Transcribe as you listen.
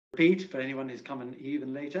Repeat for anyone who's coming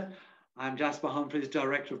even later. I'm Jasper Humphreys,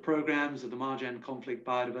 Director of Programs of the Marjan Conflict,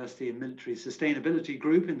 Biodiversity and Military Sustainability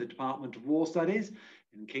Group in the Department of War Studies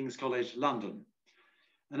in King's College, London.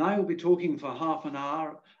 And I will be talking for half an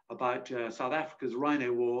hour about South Africa's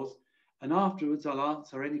rhino wars, and afterwards I'll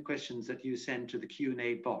answer any questions that you send to the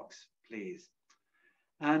Q&A box, please.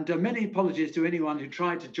 And many apologies to anyone who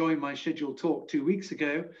tried to join my scheduled talk 2 weeks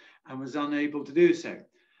ago and was unable to do so.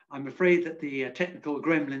 I'm afraid that the technical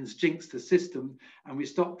gremlins jinxed the system and we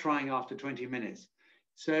stopped trying after 20 minutes.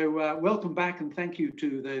 So welcome back and thank you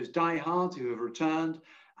to those diehards who have returned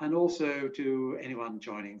and also to anyone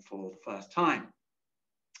joining for the first time.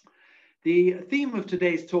 The theme of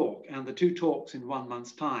today's talk and the 2 talks in 1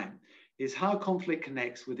 month's time is how conflict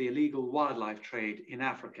connects with the illegal wildlife trade in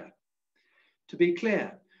Africa. To be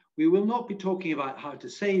clear, we will not be talking about how to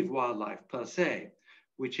save wildlife per se,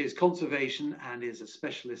 which is conservation and is a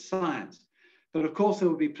specialist science. But of course, there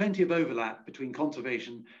will be plenty of overlap between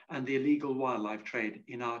conservation and the illegal wildlife trade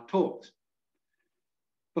in our talks.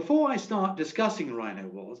 Before I start discussing rhino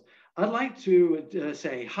wars, I'd like to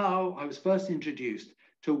say how I was first introduced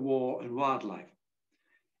to war and wildlife.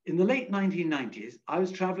 In the late 1990s, I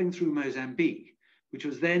was traveling through Mozambique, which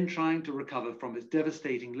was then trying to recover from its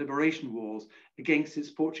devastating liberation wars against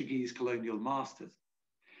its Portuguese colonial masters.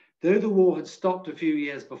 Though the war had stopped a few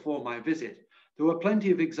years before my visit, there were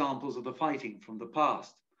plenty of examples of the fighting from the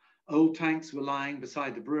past. Old tanks were lying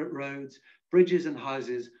beside the roads, bridges and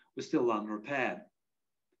houses were still unrepaired.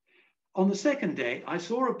 On the second day, I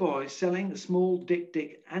saw a boy selling a small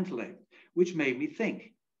dick antelope, which made me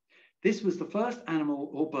think. This was the first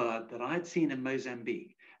animal or bird that I had seen in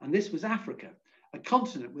Mozambique, and this was Africa, a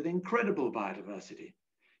continent with incredible biodiversity.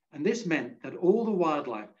 And this meant that all the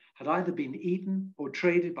wildlife had either been eaten or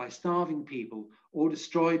traded by starving people or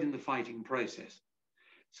destroyed in the fighting process.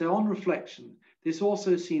 So on reflection, this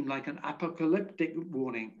also seemed like an apocalyptic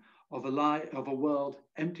warning of a world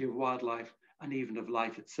empty of wildlife and even of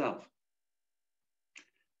life itself.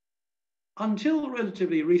 Until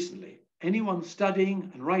relatively recently, anyone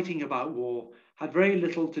studying and writing about war had very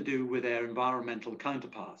little to do with their environmental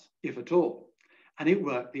counterparts, if at all, and it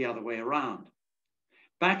worked the other way around.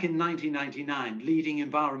 Back in 1999, leading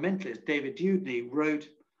environmentalist David Dewdney wrote,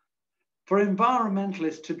 "For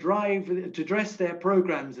environmentalists to dress their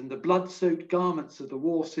programs in the blood-soaked garments of the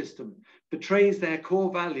war system betrays their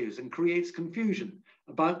core values and creates confusion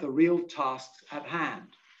about the real tasks at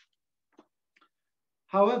hand."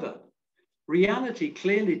 However, reality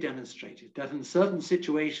clearly demonstrated that in certain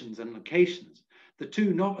situations and locations, the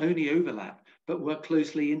two not only overlap, but were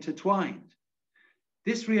closely intertwined.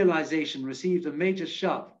 This realization received a major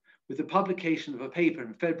shove with the publication of a paper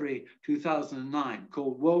in February 2009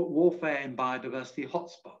 called Warfare in Biodiversity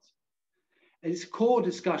Hotspots. Its core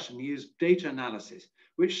discussion used data analysis,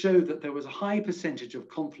 which showed that there was a high percentage of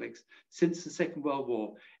conflicts since the Second World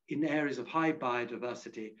War in areas of high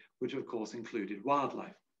biodiversity, which of course included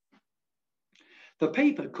wildlife. The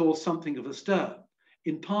paper caused something of a stir,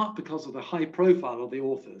 in part because of the high profile of the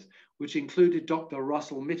authors, which included Dr.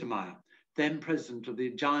 Russell Mittermeier, then president of the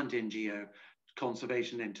giant NGO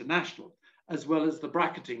Conservation International, as well as the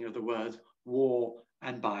bracketing of the words war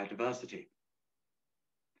and biodiversity.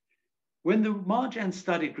 When the Marjan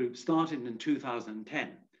study group started in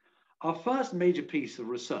 2010, our first major piece of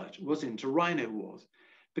research was into rhino wars,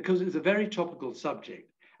 because it was a very topical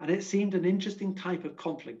subject, and it seemed an interesting type of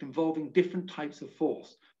conflict involving different types of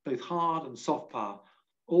force, both hard and soft power,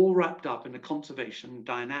 all wrapped up in a conservation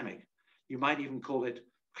dynamic. You might even call it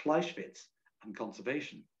Clausewitz and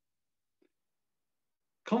conservation.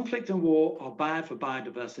 Conflict and war are bad for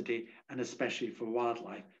biodiversity and especially for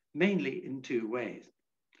wildlife, mainly in 2 ways.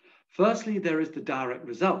 Firstly, there is the direct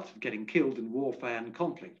result of getting killed in warfare and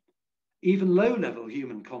conflict. Even low-level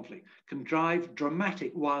human conflict can drive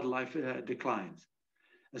dramatic wildlife declines.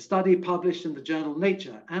 A study published in the journal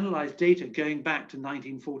Nature analyzed data going back to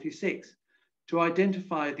 1946 to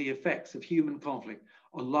identify the effects of human conflict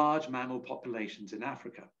on large mammal populations in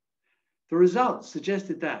Africa. The results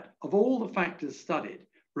suggested that, of all the factors studied,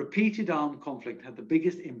 repeated armed conflict had the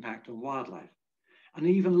biggest impact on wildlife, and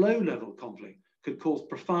even low-level conflict could cause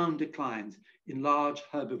profound declines in large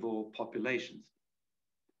herbivore populations.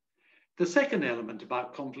 The second element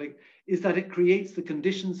about conflict is that it creates the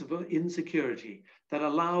conditions of insecurity that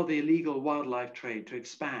allow the illegal wildlife trade to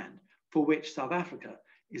expand, for which South Africa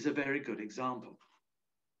is a very good example.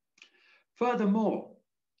 Furthermore,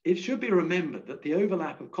 it should be remembered that the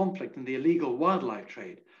overlap of conflict and the illegal wildlife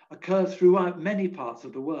trade occurs throughout many parts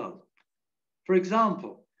of the world. For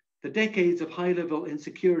example, The decades of high-level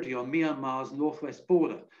insecurity on Myanmar's northwest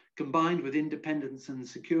border, combined with independence and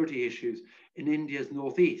security issues in India's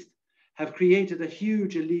northeast, have created a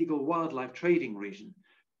huge illegal wildlife trading region,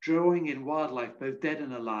 drawing in wildlife both dead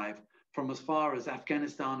and alive from as far as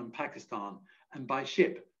Afghanistan and Pakistan and by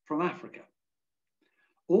ship from Africa.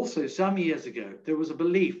 Also, some years ago, there was a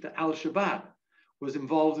belief that Al-Shabaab was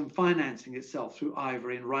involved in financing itself through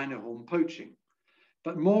ivory and rhino horn poaching.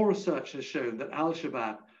 But more research has shown that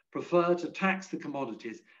Al-Shabaab prefer to tax the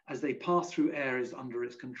commodities as they pass through areas under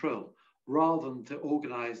its control, rather than to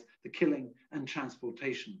organize the killing and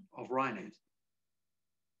transportation of rhinos.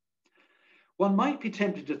 One might be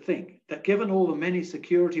tempted to think that given all the many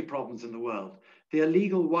security problems in the world, the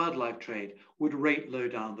illegal wildlife trade would rate low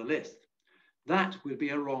down the list. That would be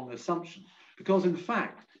a wrong assumption, because in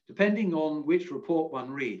fact, depending on which report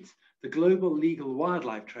one reads, the global legal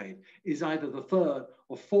wildlife trade is either the third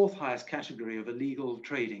or fourth highest category of illegal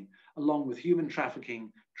trading, along with human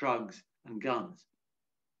trafficking, drugs, and guns.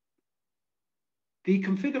 The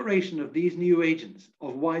configuration of these new agents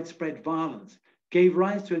of widespread violence gave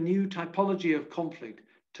rise to a new typology of conflict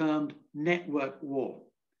termed network war,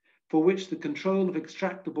 for which the control of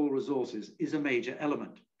extractable resources is a major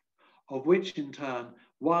element, of which in turn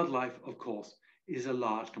wildlife, of course, is a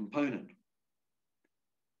large component.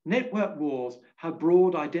 Network wars have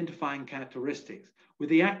broad identifying characteristics, with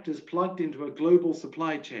the actors plugged into a global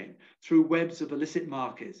supply chain through webs of illicit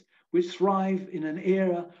markets, which thrive in an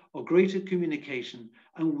era of greater communication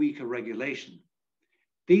and weaker regulation.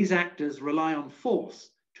 These actors rely on force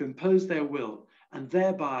to impose their will and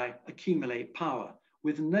thereby accumulate power,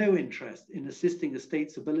 with no interest in assisting a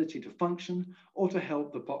state's ability to function or to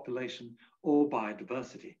help the population or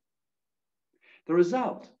biodiversity. The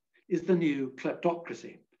result is the new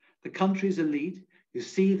kleptocracy, the country's elite who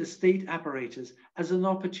see the state apparatus as an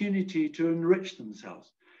opportunity to enrich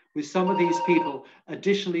themselves, with some of these people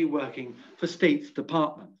additionally working for state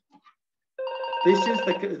departments. This is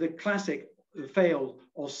the classic failed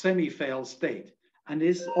or semi-failed state, and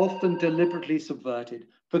is often deliberately subverted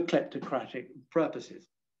for kleptocratic purposes.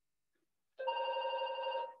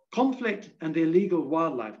 Conflict and the illegal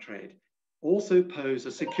wildlife trade also pose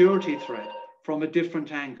a security threat from a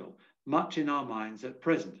different angle, much in our minds at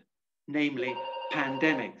present, namely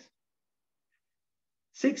pandemics.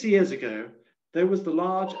 6 years ago, there was the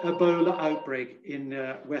large Ebola outbreak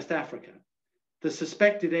in West Africa. The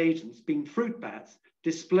suspected agents being fruit bats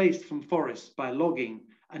displaced from forests by logging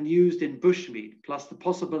and used in bushmeat, plus the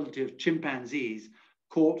possibility of chimpanzees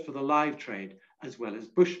caught for the live trade, as well as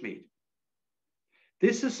bushmeat.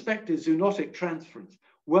 This suspected zoonotic transference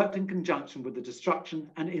worked in conjunction with the destruction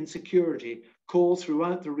and insecurity caused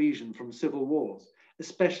throughout the region from civil wars,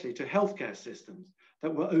 especially to healthcare systems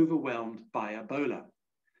that were overwhelmed by Ebola.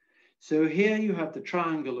 So here you have the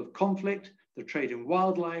triangle of conflict, the trade in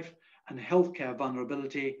wildlife, and healthcare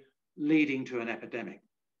vulnerability leading to an epidemic.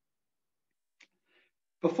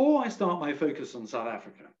 Before I start my focus on South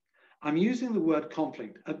Africa, I'm using the word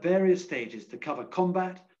conflict at various stages to cover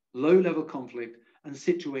combat, low-level conflict, and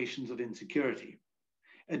situations of insecurity.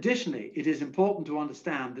 Additionally, it is important to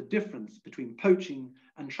understand the difference between poaching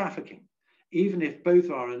and trafficking, even if both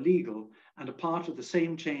are illegal and a part of the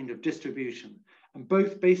same chain of distribution, and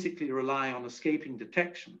both basically rely on escaping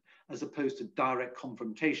detection as opposed to direct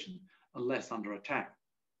confrontation unless under attack.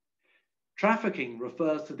 Trafficking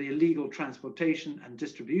refers to the illegal transportation and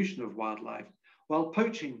distribution of wildlife, while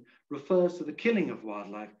poaching refers to the killing of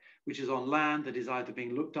wildlife, which is on land that is either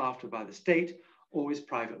being looked after by the state or is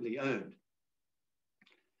privately owned.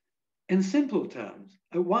 In simple terms,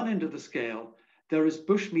 at one end of the scale, there is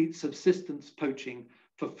bushmeat subsistence poaching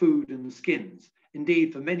for food and skins.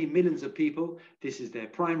 Indeed, for many millions of people, this is their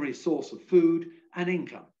primary source of food and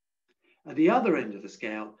income. At the other end of the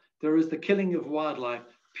scale, there is the killing of wildlife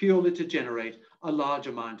purely to generate a large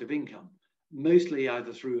amount of income, mostly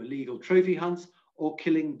either through illegal trophy hunts or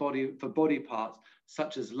killing for body parts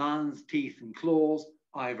such as lions' teeth and claws,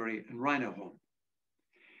 ivory, and rhino horn.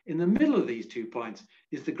 In the middle of these 2 points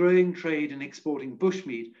is the growing trade in exporting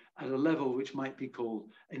bushmeat at a level which might be called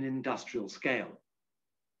an industrial scale.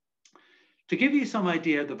 To give you some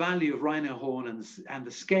idea of the value of rhino horn and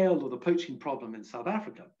the scale of the poaching problem in South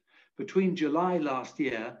Africa, between July last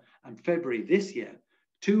year and February this year,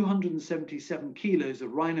 277 kilos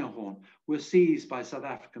of rhino horn were seized by South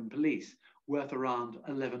African police, worth around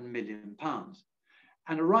 £11 million.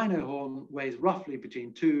 And a rhino horn weighs roughly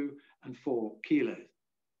between 2 and 4 kilos.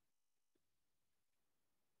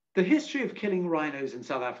 The history of killing rhinos in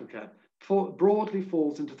South Africa broadly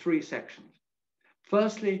falls into 3 sections.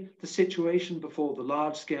 Firstly, the situation before the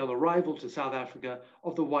large-scale arrival to South Africa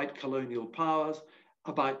of the white colonial powers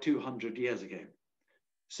about 200 years ago.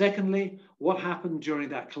 Secondly, what happened during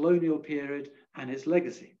that colonial period and its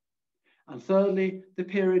legacy. And thirdly, the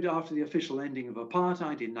period after the official ending of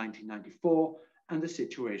apartheid in 1994 and the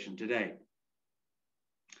situation today.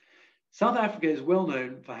 South Africa is well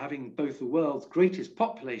known for having both the world's greatest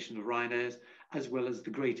population of rhinos as well as the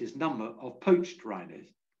greatest number of poached rhinos.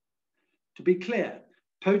 To be clear,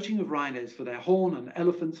 poaching of rhinos for their horn and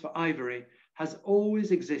elephants for ivory has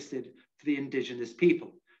always existed for the indigenous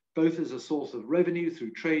people, both as a source of revenue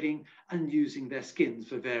through trading and using their skins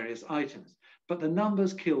for various items. But the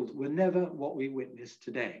numbers killed were never what we witness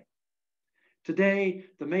today. Today,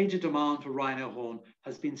 the major demand for rhino horn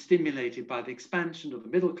has been stimulated by the expansion of the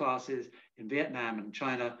middle classes in Vietnam and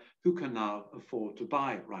China who can now afford to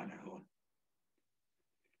buy rhino horn.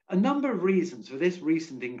 A number of reasons for this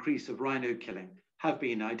recent increase of rhino killing have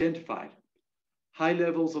been identified. High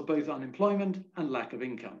levels of both unemployment and lack of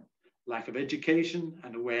income, lack of education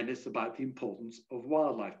and awareness about the importance of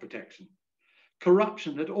wildlife protection,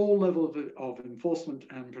 corruption at all levels of enforcement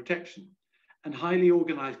and protection, and highly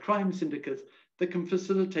organized crime syndicates that can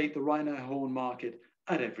facilitate the rhino horn market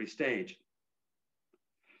at every stage.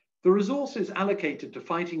 The resources allocated to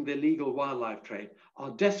fighting the illegal wildlife trade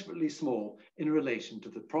are desperately small in relation to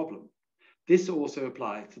the problem. This also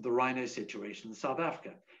applies to the rhino situation in South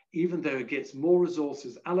Africa, even though it gets more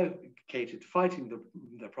resources allocated to fighting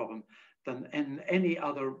the problem than in any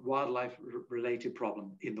other wildlife-related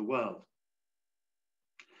problem in the world.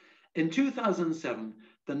 In 2007,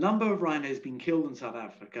 the number of rhinos being killed in South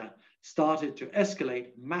Africa started to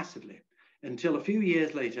escalate massively until a few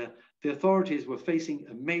years later, the authorities were facing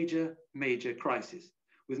a major crisis,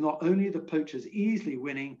 with not only the poachers easily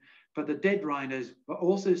winning, but the dead rhinos were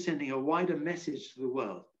also sending a wider message to the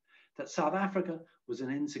world that South Africa was an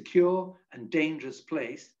insecure and dangerous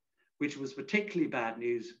place, which was particularly bad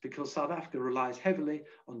news because South Africa relies heavily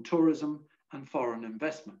on tourism and foreign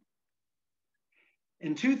investment.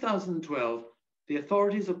 In 2012, the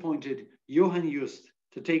authorities appointed Johan Just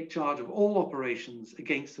to take charge of all operations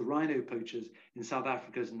against the rhino poachers in South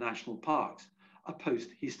Africa's national parks, a post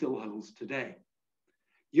he still holds today.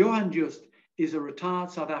 Johan Just is a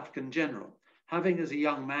retired South African general, having as a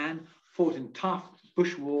young man fought in tough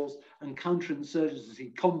bush wars and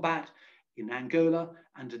counterinsurgency combat in Angola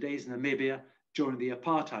and today's Namibia during the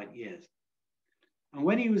apartheid years. And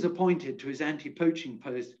when he was appointed to his anti-poaching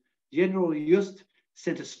post, General Just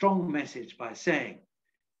sent a strong message by saying,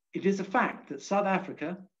 "It is a fact that South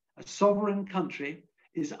Africa, a sovereign country,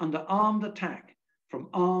 is under armed attack from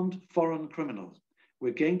armed foreign criminals.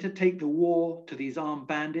 We're going to take the war to these armed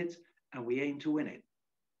bandits and we aim to win it."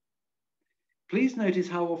 Please notice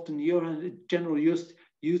how often General Just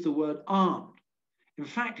used the word armed. In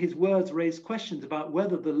fact, his words raise questions about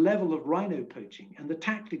whether the level of rhino poaching and the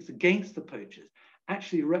tactics against the poachers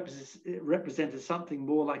actually represented something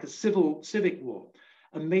more like a civic war,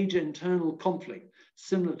 a major internal conflict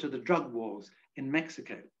similar to the drug wars in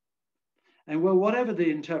Mexico. And well, whatever the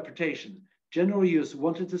interpretation, General Just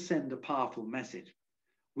wanted to send a powerful message.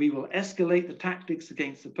 We will escalate the tactics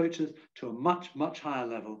against the poachers to a much higher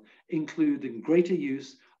level, including greater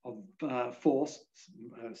use of force,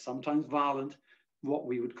 sometimes violent, what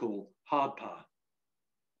we would call hard power.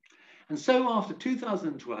 And so after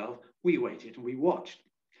 2012, we waited and we watched.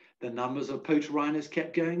 The numbers of poached rhinos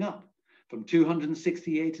kept going up, from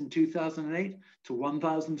 268 in 2008 to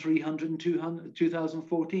 1,300 in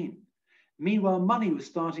 2014. Meanwhile, money was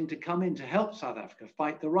starting to come in to help South Africa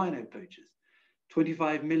fight the rhino poachers.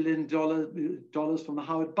 $25 million from the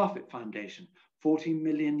Howard Buffett Foundation, 14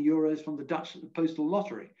 million euros from the Dutch Postal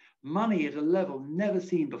Lottery, money at a level never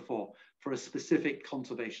seen before for a specific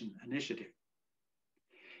conservation initiative.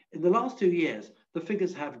 In the last 2 years, the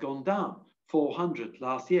figures have gone down, 400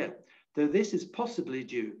 last year, though this is possibly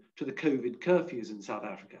due to the COVID curfews in South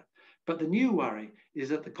Africa. But the new worry is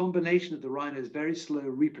that the combination of the rhino's very slow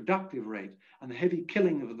reproductive rate and the heavy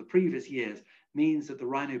killing of the previous years means that the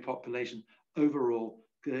rhino population overall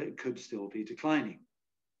could still be declining.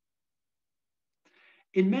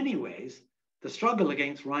 In many ways, the struggle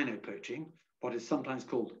against rhino poaching, what is sometimes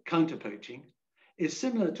called counter-poaching, is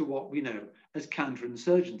similar to what we know as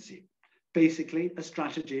counterinsurgency, basically a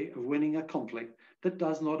strategy of winning a conflict that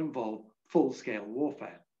does not involve full-scale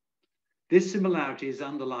warfare. This similarity is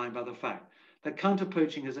underlined by the fact that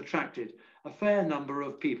counter-poaching has attracted a fair number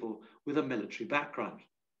of people with a military background.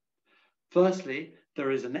 Firstly,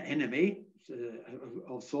 there is an enemy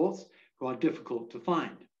of sorts who are difficult to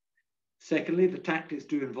find. Secondly, the tactics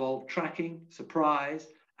do involve tracking, surprise,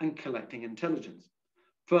 and collecting intelligence.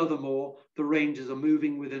 Furthermore, the rangers are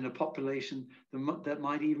moving within a population that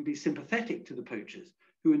might even be sympathetic to the poachers,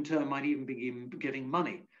 who in turn might even begin giving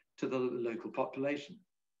money to the local population.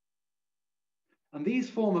 And these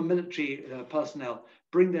former military personnel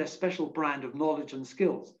bring their special brand of knowledge and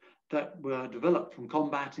skills that were developed from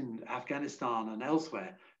combat in Afghanistan and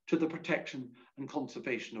elsewhere to the protection and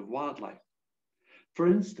conservation of wildlife. For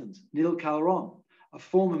instance, Neil Calron, a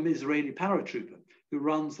former Israeli paratrooper who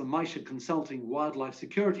runs the Maisha Consulting wildlife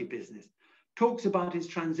security business, talks about his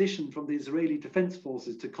transition from the Israeli Defense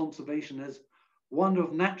Forces to conservation as one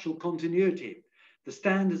of natural continuity, the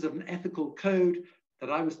standards of an ethical code that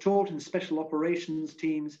I was taught in special operations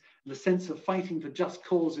teams, and the sense of fighting for just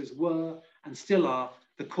causes were and still are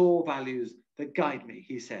the core values that guide me,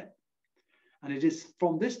 he said. And it is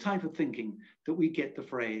from this type of thinking that we get the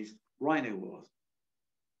phrase rhino wars.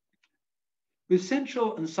 With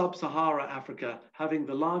Central and Sub-Sahara Africa having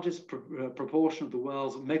the largest proportion of the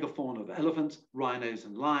world's megafauna of elephants, rhinos,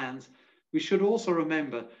 and lions, we should also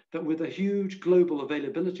remember that with a huge global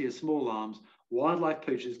availability of small arms, wildlife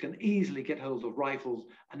poachers can easily get hold of rifles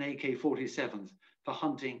and AK-47s for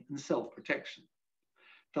hunting and self-protection.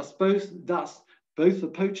 Thus, both the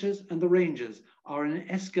poachers and the rangers are in an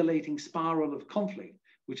escalating spiral of conflict,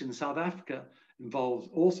 which in South Africa involves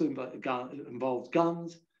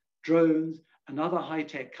guns, drones, and other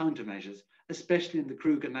high-tech countermeasures, especially in the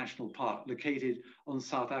Kruger National Park, located on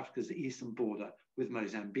South Africa's eastern border with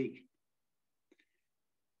Mozambique.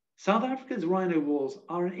 South Africa's rhino wars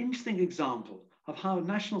are an interesting example of how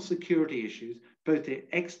national security issues, both the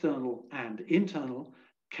external and internal,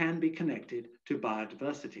 can be connected to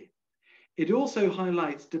biodiversity. It also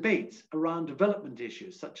highlights debates around development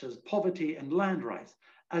issues such as poverty and land rights,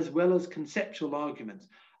 as well as conceptual arguments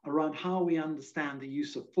around how we understand the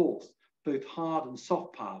use of force, both hard and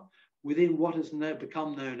soft power, within what has now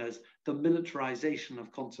become known as the militarization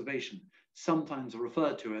of conservation, sometimes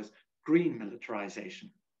referred to as green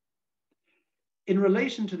militarization. In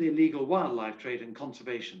relation to the illegal wildlife trade and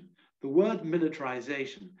conservation, the word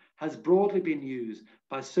militarization has broadly been used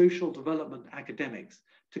by social development academics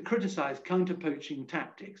to criticize counter-poaching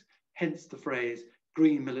tactics, hence the phrase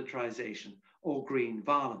green militarization or green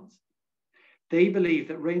violence. They believe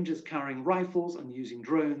that rangers carrying rifles and using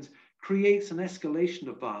drones creates an escalation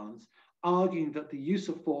of violence, arguing that the use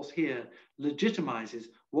of force here legitimizes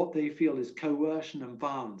what they feel is coercion and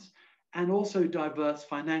violence, and also diverts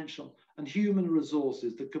financial and human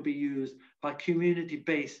resources that could be used by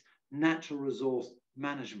community-based natural resource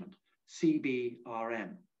management,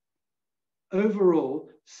 CBRM. Overall,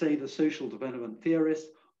 say the social development theorists,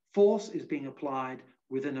 force is being applied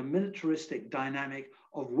within a militaristic dynamic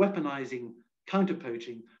of weaponizing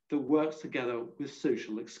counter-poaching that works together with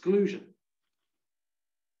social exclusion.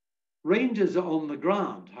 Rangers on the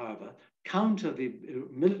ground, however, counter the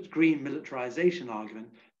green militarization argument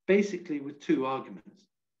basically with two arguments.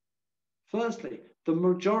 Firstly, the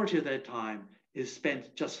majority of their time is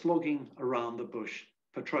spent just slogging around the bush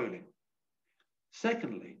patrolling.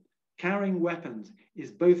 Secondly, carrying weapons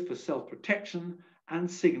is both for self-protection and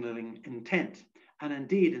signaling intent. And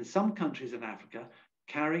indeed, in some countries in Africa,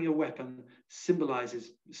 carrying a weapon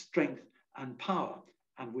symbolizes strength and power,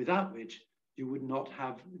 and without which you would not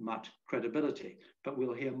have much credibility. But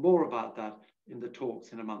we'll hear more about that in the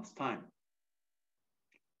talks in a month's time.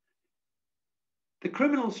 The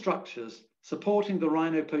criminal structures supporting the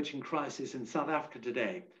rhino poaching crisis in South Africa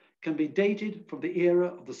today can be dated from the era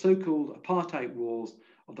of the so-called apartheid wars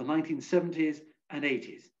of the 1970s and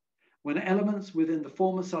 80s, when elements within the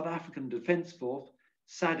former South African Defence Force,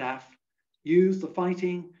 SADF, used the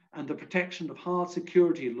fighting and the protection of hard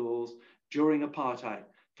security laws during apartheid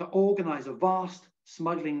to organize a vast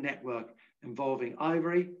smuggling network involving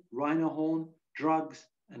ivory, rhino horn, drugs,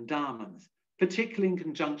 and diamonds, particularly in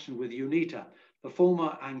conjunction with UNITA, the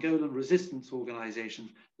former Angolan resistance organization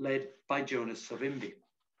led by Jonas Savimbi.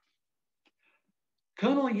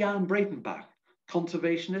 Colonel Jan Breitenbach,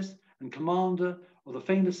 conservationist and commander of the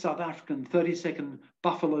famous South African 32nd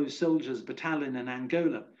Buffalo Soldiers Battalion in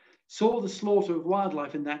Angola, saw the slaughter of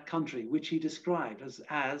wildlife in that country, which he described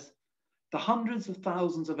as the hundreds of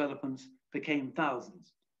thousands of elephants became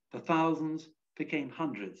thousands, the thousands became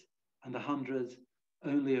hundreds, and the hundreds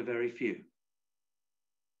only a very few.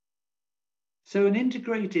 So an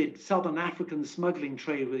integrated Southern African smuggling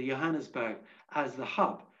trade with Johannesburg as the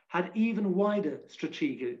hub had even wider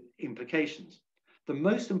strategic implications, the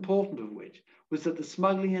most important of which was that the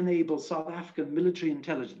smuggling enabled South African military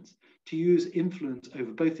intelligence to use influence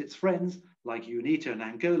over both its friends, like UNITA in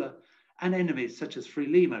Angola, and enemies such as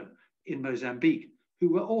Frelimo in Mozambique, who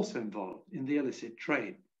were also involved in the illicit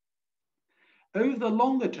trade. Over the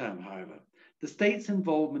longer term, however, the state's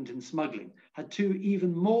involvement in smuggling had two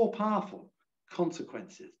even more powerful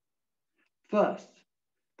consequences. First,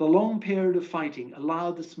 The long period of fighting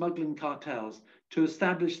allowed the smuggling cartels to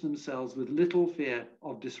establish themselves with little fear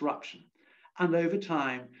of disruption. And over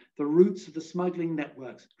time, the roots of the smuggling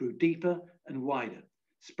networks grew deeper and wider,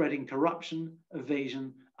 spreading corruption,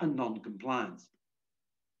 evasion, and non-compliance.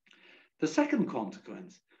 The second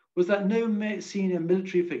consequence was that no senior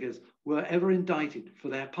military figures were ever indicted for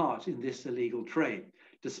their part in this illegal trade,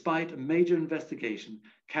 despite a major investigation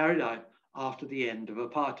carried out after the end of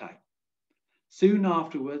apartheid. Soon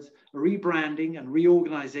afterwards, a rebranding and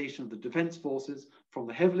reorganization of the defense forces from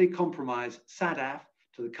the heavily compromised SADF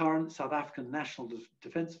to the current South African National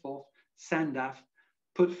Defence Force, SANDF,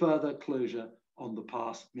 put further closure on the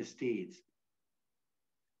past misdeeds.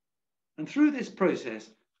 And through this process,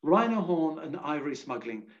 rhino horn and ivory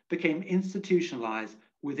smuggling became institutionalized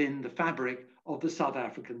within the fabric of the South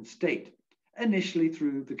African state, initially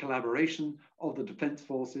through the collaboration of the defense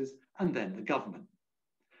forces and then the government.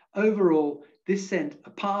 Overall, this sent a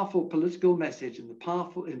powerful political message in the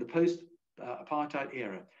post-apartheid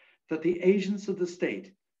era that the agents of the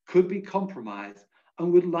state could be compromised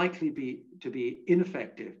and would likely be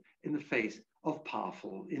ineffective in the face of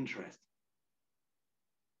powerful interests.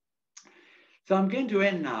 So I'm going to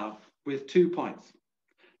end now with 2 points.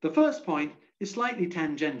 The first point is slightly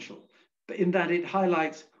tangential, but in that it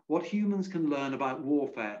highlights what humans can learn about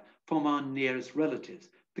warfare from our nearest relatives,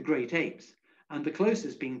 the great apes, and the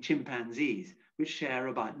closest being chimpanzees, which share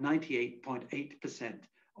about 98.8%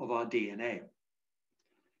 of our DNA.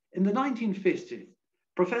 In the 1950s,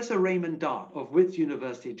 Professor Raymond Dart of Wits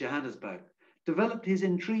University, Johannesburg, developed his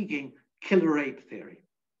intriguing killer ape theory.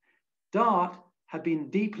 Dart had been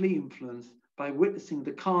deeply influenced by witnessing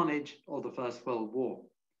the carnage of the First World War.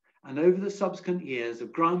 And over the subsequent years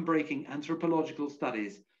of groundbreaking anthropological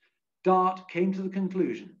studies, Dart came to the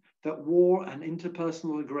conclusion that war and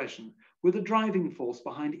interpersonal aggression were the driving force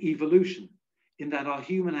behind evolution, in that our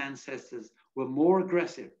human ancestors were more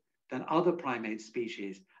aggressive than other primate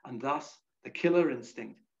species, and thus the killer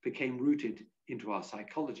instinct became rooted into our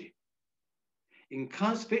psychology. In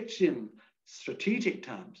Clausewitzian strategic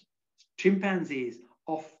terms, chimpanzees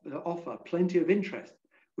offer plenty of interest,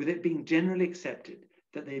 with it being generally accepted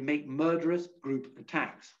that they make murderous group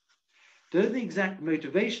attacks. Though the exact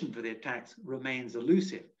motivation for the attacks remains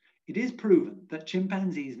elusive, it is proven that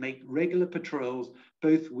chimpanzees make regular patrols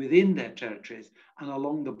both within their territories and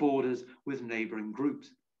along the borders with neighboring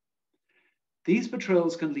groups. These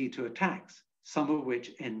patrols can lead to attacks, some of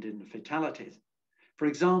which end in fatalities. For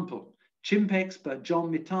example, chimp expert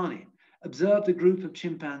John Mitani observed a group of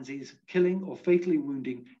chimpanzees killing or fatally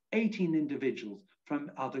wounding 18 individuals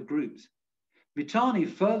from other groups. Mitani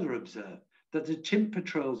further observed that the chimp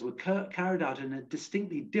patrols were carried out in a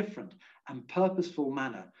distinctly different and purposeful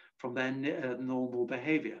manner from their normal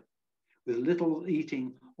behavior, with little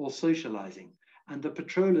eating or socializing, and the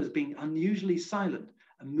patrollers being unusually silent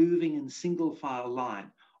and moving in single file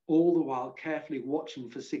line, all the while carefully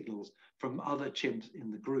watching for signals from other chimps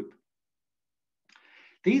in the group.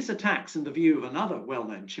 These attacks, in the view of another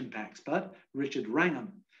well-known chimp expert, Richard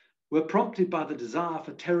Wrangham, were prompted by the desire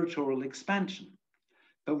for territorial expansion.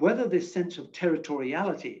 But whether this sense of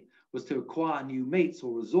territoriality was to acquire new mates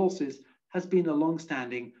or resources has been a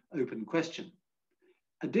long-standing open question.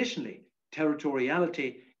 Additionally,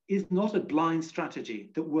 territoriality is not a blind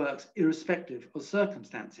strategy that works irrespective of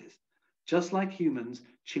circumstances. Just like humans,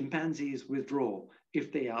 chimpanzees withdraw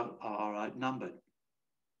if they are outnumbered.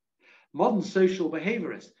 Modern social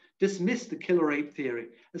behaviorists dismiss the killer ape theory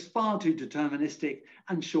as far too deterministic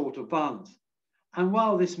and short of violence. And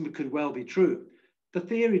while this could well be true, the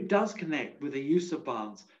theory does connect with the use of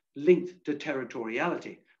violence linked to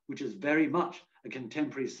territoriality, which is very much a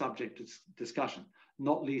contemporary subject of discussion,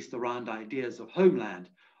 not least around ideas of homeland,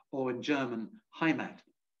 or in German, Heimat.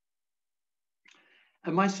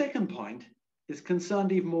 And my second point is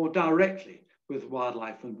concerned even more directly with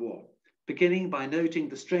wildlife and war, beginning by noting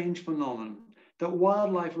the strange phenomenon that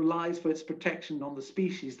wildlife relies for its protection on the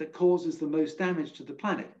species that causes the most damage to the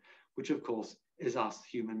planet, which of course is us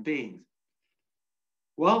human beings.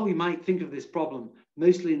 While we might think of this problem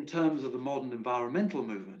mostly in terms of the modern environmental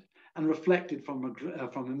movement and reflected from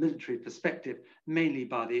a military perspective, mainly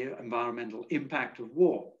by the environmental impact of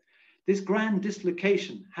war, this grand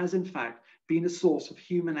dislocation has in fact been a source of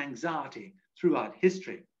human anxiety throughout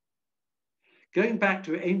history. Going back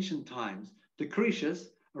to ancient times, Lucretius,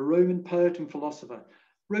 a Roman poet and philosopher,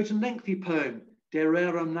 wrote a lengthy poem, De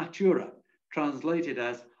Rerum Natura, translated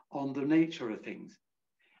as On the Nature of Things.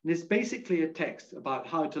 And it's basically a text about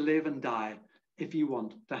how to live and die if you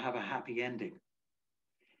want to have a happy ending.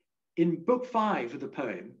 In Book 5 of the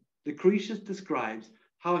poem, Lucretius describes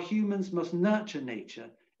how humans must nurture nature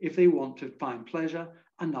if they want to find pleasure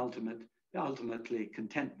and ultimately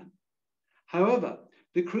contentment. However,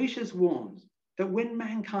 Lucretius warns that when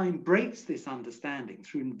mankind breaks this understanding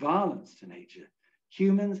through violence to nature,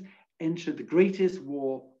 humans enter the greatest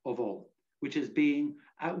war of all, which is being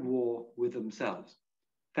at war with themselves.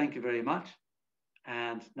 Thank you very much.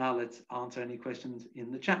 And now let's answer any questions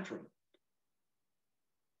in the chat room.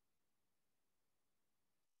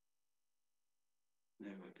 No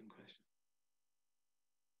open question.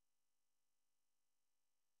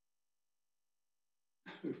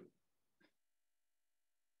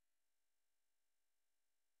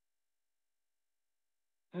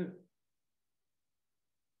 Oh.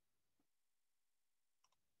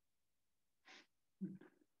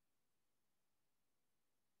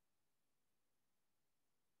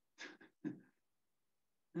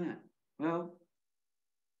 Yeah, well.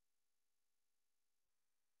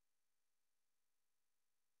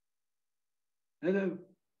 Hello.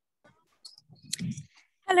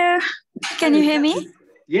 Hello. Can you hear me?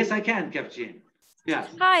 Yes, I can, Captain. Yeah.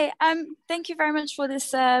 Hi. Thank you very much for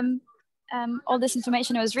this all this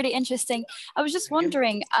information. It was really interesting. I was just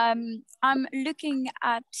wondering, I'm looking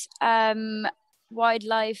at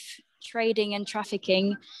wildlife trading and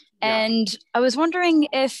trafficking, and I was wondering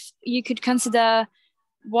if you could consider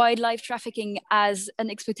wildlife trafficking as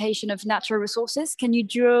an exploitation of natural resources. Can you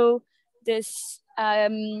draw this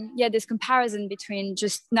this comparison between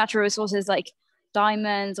just natural resources like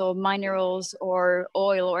diamonds or minerals or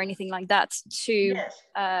oil or anything like that to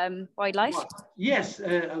wildlife? Well, yes,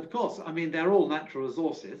 of course. I mean, they're all natural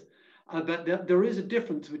resources, but there is a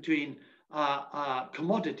difference between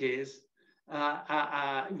commodities,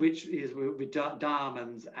 which is with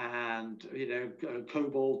diamonds and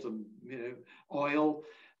cobalt and oil,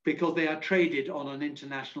 because they are traded on an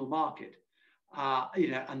international market.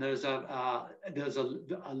 And there's a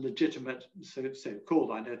legitimate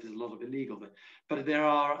so-called, I know there's a lot of illegal, but there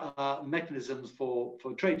are mechanisms for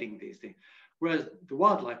trading these things. Whereas the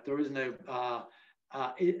wildlife, there is no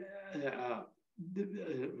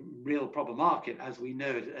real proper market as we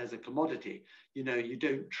know it as a commodity. You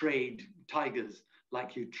don't trade tigers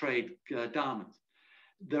like you trade diamonds.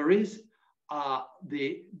 There is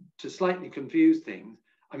to slightly confuse things,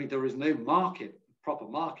 I mean, there is no proper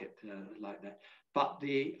market like that. But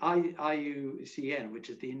the IUCN, which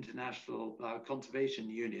is the International Conservation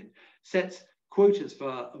Union, sets quotas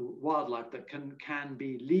for wildlife that can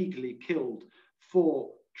be legally killed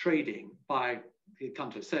for trading by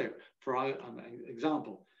countries. So, for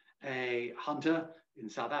example, a hunter in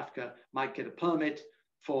South Africa might get a permit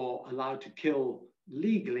for allowed to kill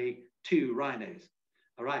legally 2 rhinos.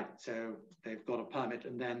 All right, so they've got a permit,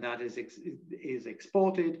 and then that is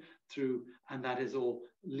exported through, and that is all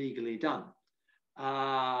legally done.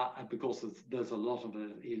 Because there's a lot of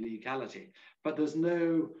illegality, but there's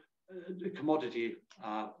no commodity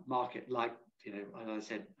market like, as I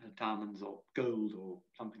said, diamonds or gold or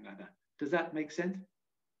something like that. Does that make sense?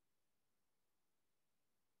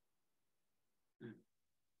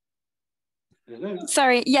 Hello?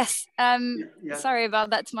 Sorry, yes. Sorry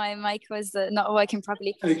about that. My mic was not working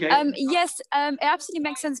properly. Okay. Yes, it absolutely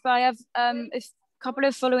makes sense, but I have a couple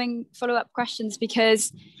of follow-up questions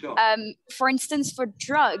because, sure. For instance, for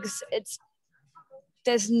drugs,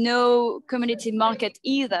 there's no community market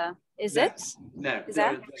either, is it? No,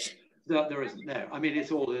 there isn't. No, I mean,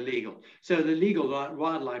 it's all illegal. So the legal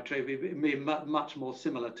wildlife trade would be much more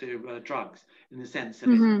similar to drugs in the sense that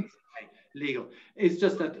it's legal. It's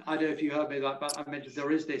just that, I don't know if you heard me, but I mentioned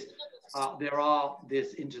there is this,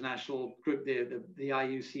 this international group, the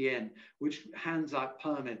IUCN, which hands out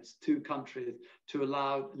permits to countries to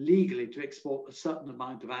allow legally to export a certain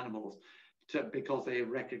amount of animals because they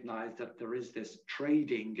recognize that there is this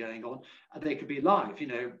trading going on. And they could be live,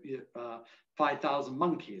 5,000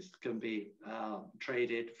 monkeys can be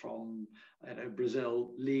traded from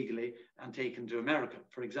Brazil legally and taken to America,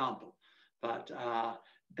 for example. But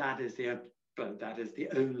that is the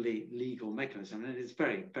only legal mechanism, and it is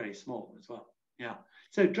very, very small as well. Yeah.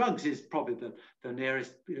 So drugs is probably the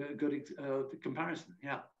nearest good comparison.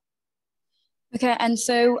 Yeah. Okay, and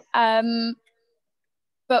so,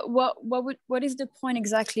 but what is the point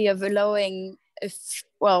exactly of allowing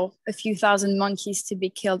a few thousand monkeys to be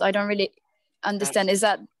killed? I don't really understand. Is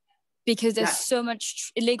that because there's so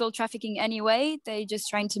much illegal trafficking anyway? They're just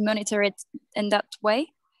trying to monitor it in that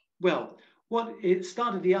way? Well, it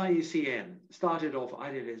started, the IUCN started off,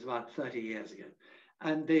 I did it about 30 years ago.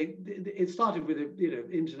 And it started with,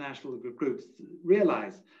 international groups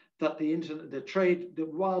realized that the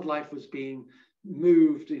wildlife was being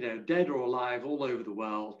moved, dead or alive all over the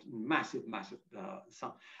world, massive,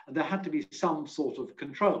 and there had to be some sort of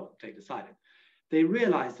control they decided. They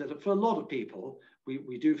realized that for a lot of people,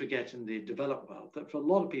 we do forget in the developed world that for a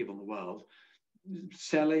lot of people in the world,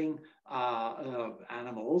 selling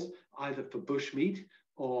animals either for bushmeat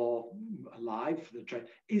or alive for the trade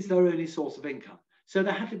is their only source of income. So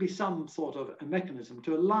there had to be some sort of a mechanism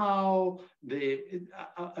to allow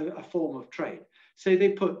a form of trade. So they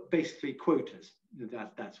put basically quotas.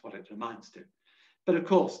 That's what it amounts to. But of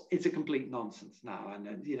course, it's a complete nonsense now, and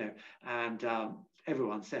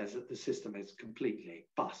everyone says that the system is completely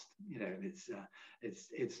bust.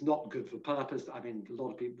 It's not good for purpose. I mean, a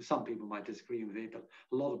lot of people, some people might disagree with it, but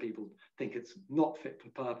a lot of people think it's not fit for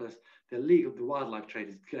purpose. The wildlife trade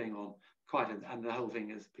is going on and the whole thing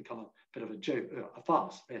has become a bit of a joke, a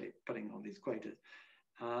farce, really, putting on these quotas,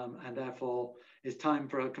 and therefore it's time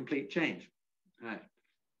for a complete change. Right.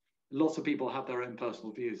 Lots of people have their own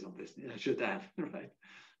personal views on this. Should they have, right?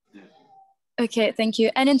 Yeah. Okay, thank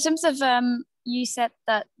you. And in terms of, you said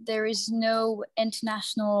that there is no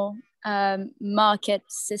international market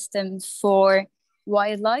system for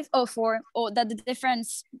wildlife, or that the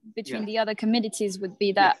difference between the other commodities would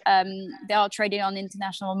be that they are traded on the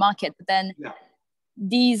international market, but then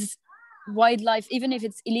these wildlife, even if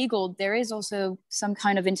it's illegal, there is also some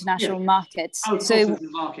kind of international market. Oh, of course there's a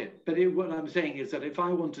market, but what I'm saying is that if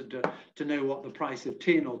I wanted to know what the price of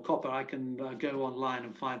tin or copper, I can go online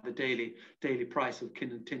and find the daily price of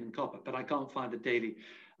tin and copper, but I can't find the daily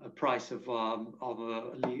price of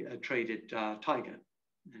a traded tiger.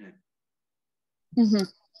 Mm-hmm.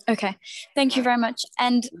 Okay, thank you very much.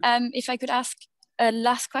 And if I could ask a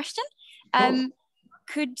last question,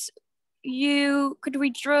 could we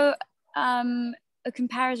draw a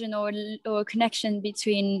comparison or a connection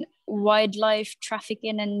between wildlife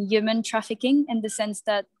trafficking and human trafficking, in the sense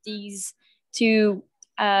that these two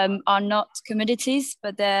are not commodities,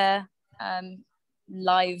 but they're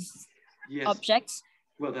live objects?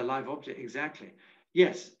 Well, they're live objects, exactly.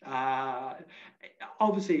 Yes,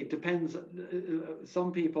 obviously it depends.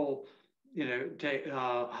 Some people,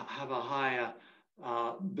 have a higher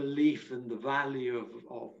belief in the value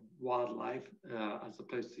of wildlife as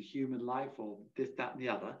opposed to human life, or this, that, and the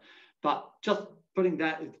other. But just putting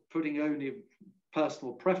only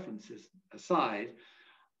personal preferences aside,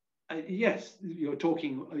 yes, you're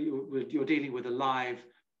dealing with a live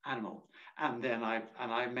animal. And then I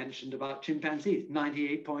mentioned about chimpanzees,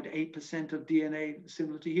 98.8% of DNA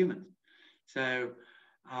similar to humans. So,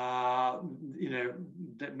 that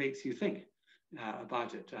makes you think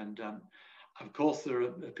about it. And of course, there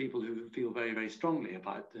are people who feel very, very strongly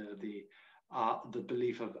about the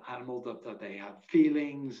belief of animals, that they have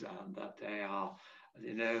feelings, and that they are,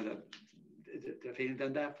 and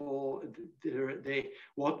therefore, the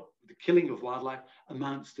killing of wildlife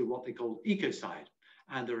amounts to what they call ecocide.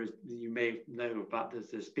 And you may know about, there's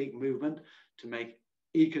this big movement to make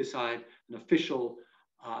ecocide an official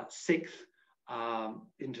sixth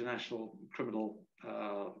international criminal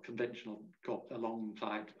conventional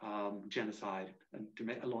alongside genocide, and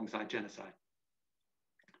alongside genocide.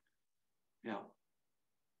 Yeah.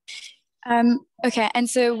 Okay, and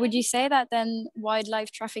so would you say that then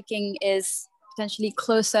wildlife trafficking is potentially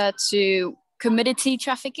closer to commodity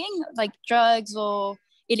trafficking, like drugs or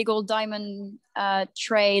illegal diamond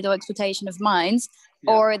trade or exploitation of mines,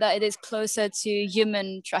 or that it is closer to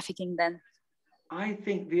human trafficking then? I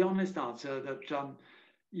think the honest answer that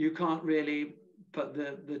you can't really put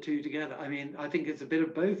the two together. I mean, I think it's a bit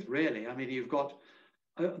of both, really. I mean, you've got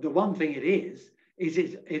the one thing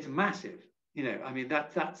it's massive. I mean,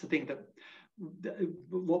 that's the thing that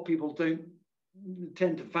what people don't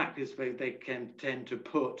tend to fact is they can tend to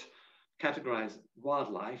categorize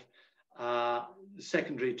wildlife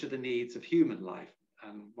secondary to the needs of human life,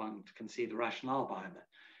 and one can see the rationale behind that.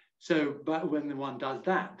 So, but when one does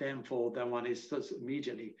that, then one is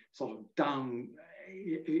immediately sort of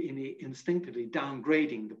instinctively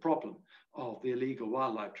downgrading the problem of the illegal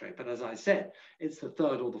wildlife trade. But as I said, it's the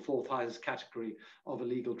third or the fourth highest category of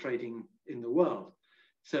illegal trading in the world.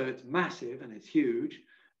 So it's massive and it's huge.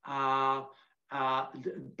 But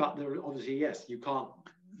there obviously, yes, you can't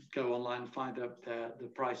go online and find the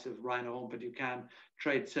price of rhino horn, but you can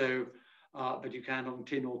trade but you can on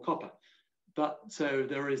tin or copper. But so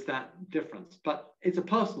there is that difference, but it's a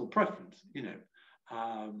personal preference,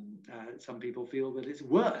 some people feel that it's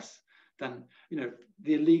worse than, the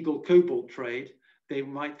illegal cobalt trade. They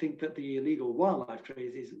might think that the illegal wildlife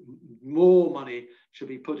trade is more money should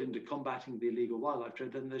be put into combating the illegal wildlife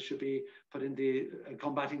trade than there should be put into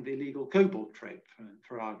combating the illegal cobalt trade,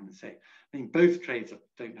 for argument's sake. I mean, both trades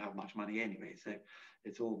don't have much money anyway, so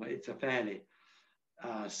it's a fairly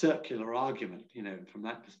circular argument, from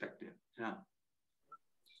that perspective. Yeah.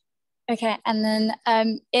 Okay, and then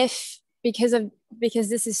if because of because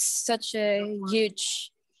this is such a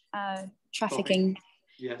huge trafficking.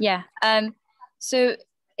 Yeah. Yeah. So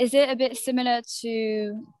is it a bit similar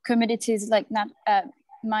to commodities like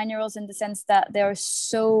minerals, in the sense that there are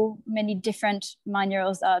so many different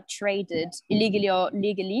minerals that are traded illegally or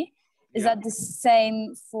legally? Is that the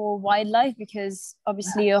same for wildlife? Because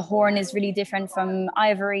obviously a horn is really different from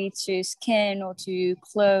ivory to skin or to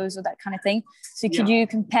clothes or that kind of thing. So could you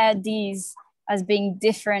compare these as being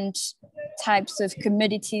different types of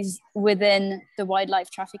commodities within the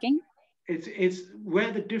wildlife trafficking? It's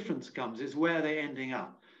where the difference comes is where they're ending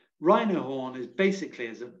up. Rhino horn is basically,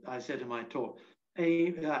 as I said in my talk,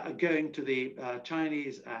 going to the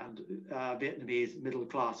Chinese and Vietnamese middle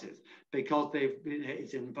classes, because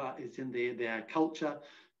it's in their culture,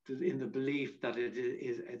 in the belief that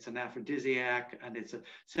it's an aphrodisiac, and it's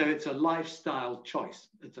a lifestyle choice.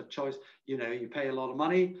 It's a choice. You pay a lot of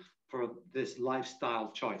money for this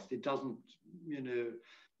lifestyle choice. It doesn't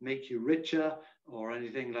make you richer or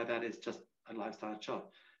anything like that. It's just a lifestyle choice.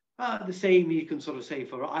 The same you can sort of say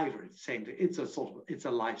for ivory. It's the same thing. It's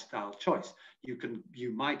a lifestyle choice.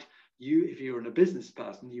 If you're in a business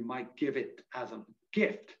person, you might give it as a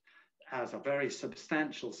gift, as a very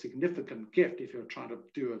substantial, significant gift if you're trying to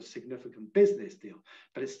do a significant business deal.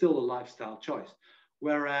 But it's still a lifestyle choice.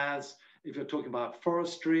 Whereas if you're talking about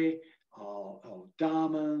forestry or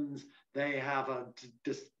diamonds, they have a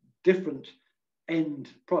different end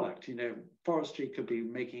product. Forestry could be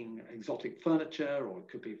making exotic furniture, or it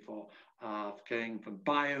could be for going from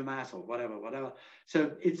biomass or whatever.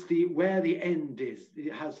 So it's where the end is.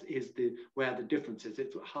 Where the difference is.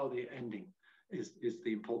 It's how the ending is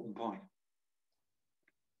the important point.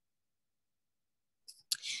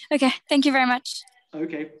 Okay, thank you very much.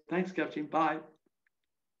 Okay, thanks, Captain. Bye.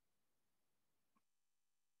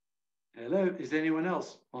 Hello, is there anyone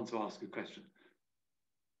else want to ask a question?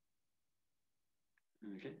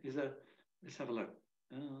 Okay, let's have a look.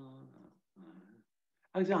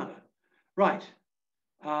 Alexander, right.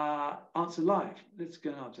 Answer live. Let's go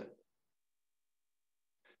and answer.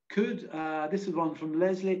 This is one from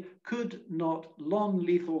Leslie. Could not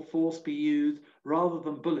non-lethal force be used rather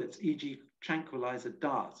than bullets, e.g. tranquilizer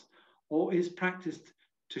darts? Or is practiced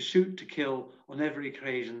to shoot to kill on every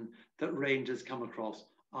occasion that rangers come across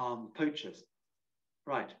armed poachers?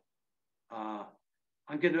 Right.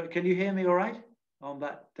 Can you hear me all right on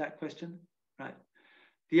that question? Right.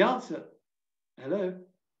 The answer, hello?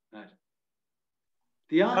 Right.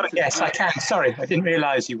 The answer. Yes, I can. Sorry, I didn't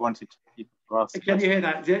realise you wanted to ask. Can you hear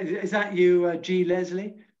that? Is that you, G.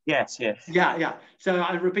 Leslie? Yes. Yeah. So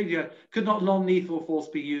I repeat you, could not non-lethal force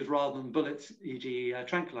be used rather than bullets, e.g.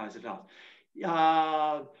 tranquilizer darts?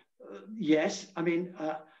 Yes. I mean,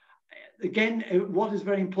 again, what is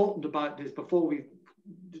very important about this, before we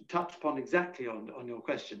touch upon exactly on your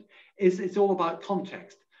question, is it's all about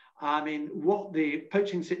context. I mean, what the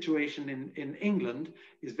poaching situation in England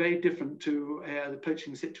is very different to the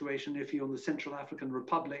poaching situation if you're in the Central African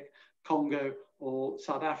Republic, Congo, or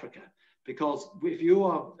South Africa. Because if you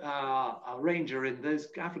are a ranger in those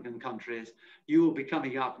African countries, you will be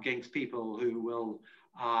coming up against people who will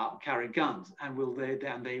carry guns, and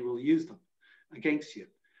they will use them against you.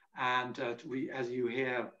 And as you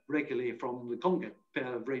hear regularly from the Congo,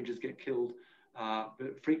 rangers get killed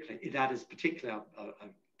frequently. That is particularly a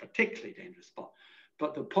particularly dangerous spot.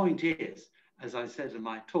 But the point is, as I said in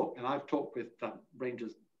my talk, and I've talked with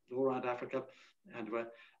rangers all around Africa, and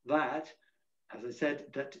that, as I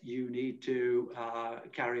said, that you need to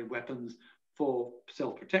carry weapons for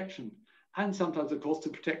self-protection, and sometimes, of course, to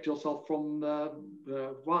protect yourself from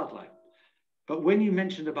wildlife. But when you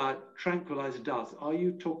mentioned about tranquilizer darts, are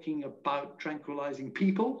you talking about tranquilizing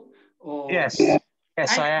people? Or Yes, I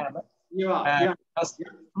am. You are.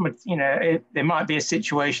 There might be a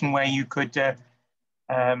situation where you could dart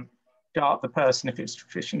the person if it's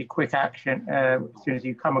sufficiently quick action as soon as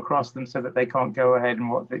you come across them, so that they can't go ahead and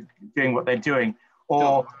doing what they're doing.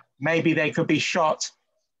 Or maybe they could be shot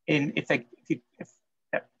if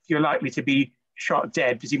you're likely to be shot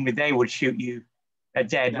dead. Presumably they would shoot you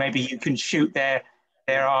dead. Yeah. Maybe you can shoot their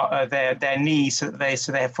knees so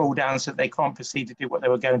they fall down, so that they can't proceed to do what they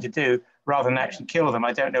were going to do, rather than actually kill them.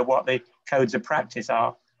 I don't know what the codes of practice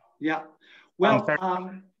are. Yeah. Well,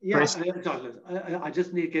 I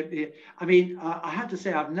just need to get. I mean, I have to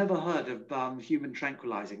say, I've never heard of human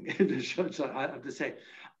tranquilizing. So I have to say,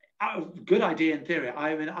 good idea in theory.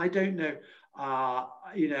 I mean, I don't know.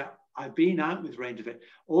 I've been out with range of it.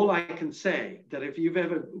 All I can say that if you've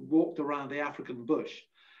ever walked around the African bush,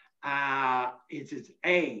 it is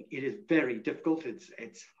very difficult.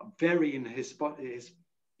 It's very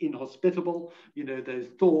inhospitable. Those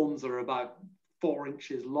thorns are about 4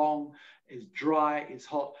 inches long, is dry, it's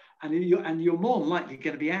hot, and you're more than likely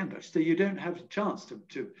going to be ambushed. So you don't have a chance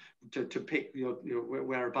to pick your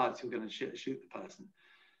whereabouts you're going to shoot the person.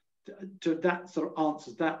 That sort of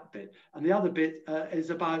answers that bit. And the other bit is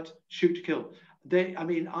about shoot to kill.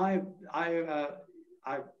 I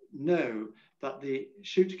know that the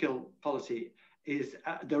shoot to kill policy is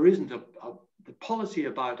there isn't the policy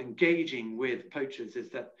about engaging with poachers is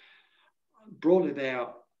that broadly they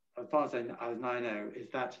are, as far as I know, is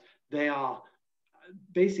that they are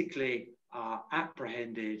basically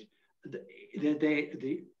apprehended.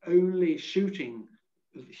 The only shooting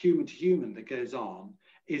human to human that goes on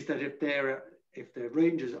is that if the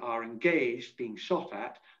rangers are engaged, being shot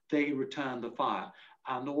at, they return the fire,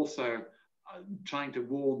 and also trying to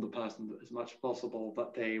warn the person as much as possible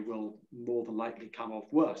that they will more than likely come off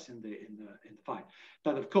worse in the fight.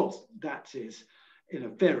 But of course, that is in a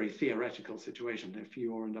very theoretical situation. If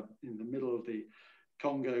you're in the middle of the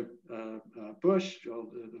Congo bush or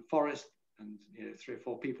the forest, and 3 or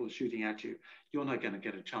 4 people shooting at you, you're not going to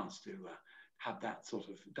get a chance to have that sort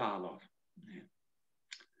of dialogue. Yeah.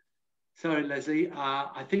 Sorry, Leslie,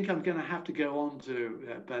 I think I'm going to have to go on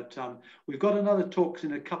to, but we've got another talks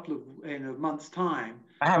in a month's time.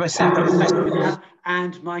 I have a separate question.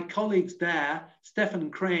 And my colleagues there,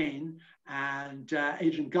 Stefan Crane and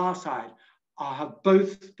Adrian Garside, have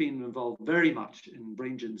both been involved very much in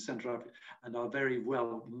Ranger in Central Africa and are very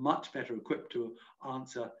well, much better equipped to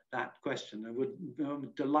answer that question.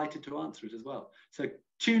 I'm delighted to answer it as well. So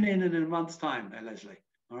tune in a month's time, Leslie,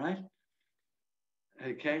 all right?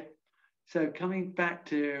 Okay. So coming back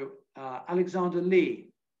to Alexander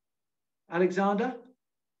Lee. Alexander?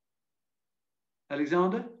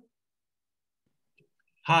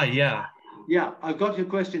 Hi, yeah. Yeah, I've got your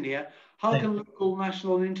question here. How can local,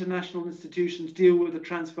 national and international institutions deal with the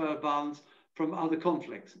transfer of violence from other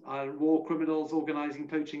conflicts? War criminals organizing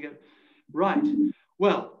poaching? Right.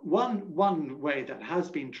 Well, one way that has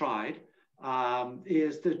been tried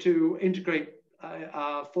is to integrate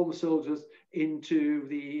former soldiers into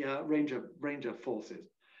the ranger forces.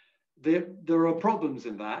 There are problems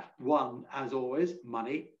in that. One, as always,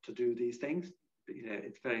 money to do these things.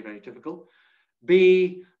 It's very, very difficult.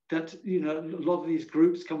 B, that a lot of these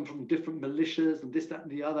groups come from different militias and this, that,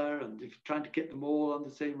 and the other, and if you're trying to get them all on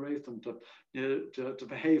the same roof and to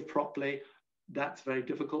behave properly, that's very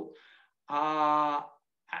difficult.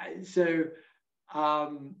 So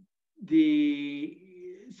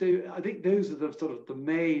I think those are the sort of the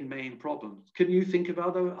main problems. Can you think of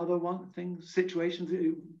other situations,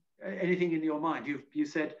 anything in your mind? You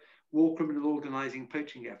said war criminal organizing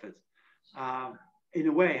poaching efforts. In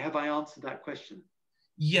a way, have I answered that question?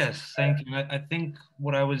 Yes, thank you. I think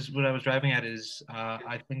what I was driving at is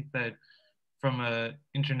I think that from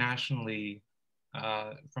internationally,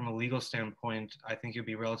 from a legal standpoint, I think it'd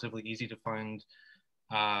be relatively easy to find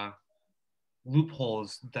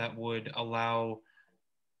loopholes that would allow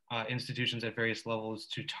institutions at various levels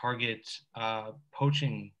to target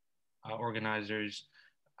poaching organizers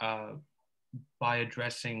by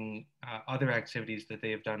addressing other activities that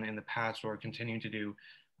they have done in the past or continue to do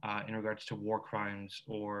in regards to war crimes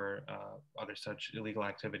or other such illegal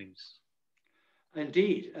activities.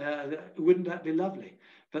 Indeed, wouldn't that be lovely?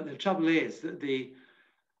 But the trouble is that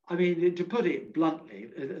to put it bluntly,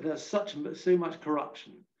 there's so much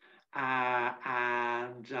corruption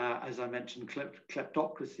and as I mentioned,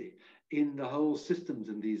 kleptocracy in the whole systems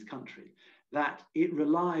in these countries, that it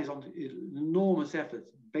relies on enormous efforts,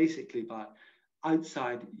 basically by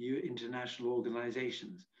outside international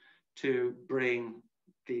organizations, to bring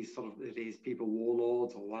these people,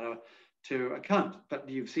 warlords or whatever, to account. But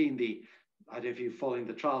you've seen I don't know if you're following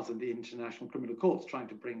the trials of the International Criminal Courts trying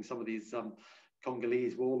to bring some of these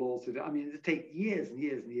Congolese warlords. It takes years and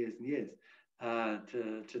years and years and years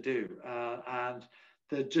to do, and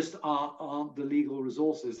there just aren't the legal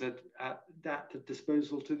resources at the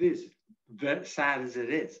disposal to this. Very sad as it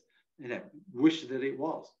is, wish that it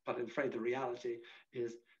was, but I'm afraid the reality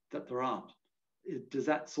is that there aren't. Does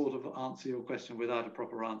that sort of answer your question without a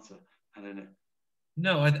proper answer? I don't know.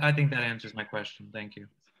 No, I think that answers my question. Thank you.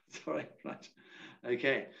 Sorry, right.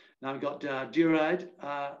 Okay, now we've got Durad.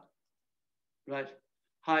 Right.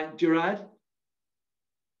 Hi, Durad.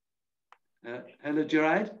 Hello,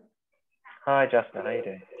 Durad. Hi, Justin. How are you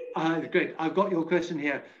doing? Great. I've got your question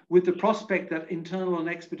here. With the prospect that internal and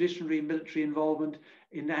expeditionary military involvement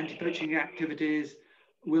in anti-poaching activities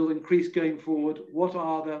will increase going forward, what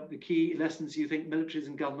are the key lessons you think militaries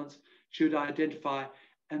and governments should identify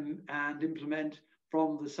and implement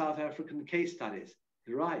from the South African case studies?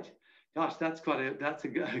 You're right. Gosh, that's a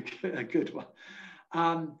good one.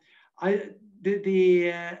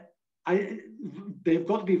 they've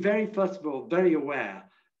got to be first of all, very aware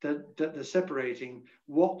that they're separating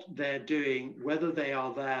what they're doing, whether they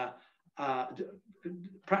are there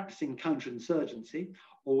practicing counterinsurgency,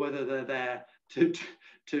 or whether they're there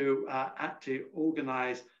to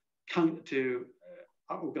organize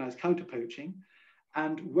counter-poaching,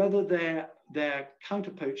 and whether their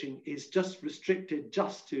counter-poaching is just restricted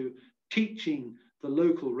just to teaching the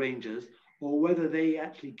local rangers, or whether they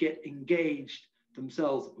actually get engaged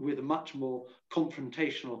themselves with a much more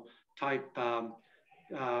confrontational type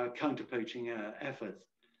counter-poaching efforts.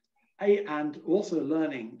 And also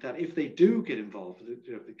learning that if they do get involved with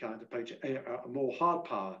the counter-poaching, a more hard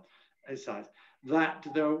power exercise, that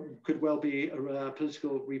there could well be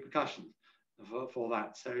political repercussions for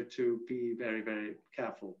that. So to be very, very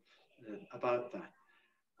careful about that.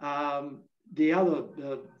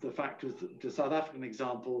 The fact is the South African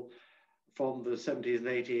example from the 70s and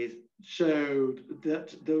 80s showed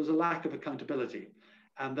that there was a lack of accountability,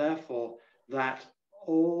 and therefore that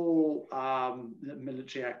all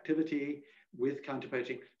military activity with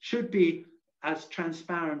counter-poaching should be as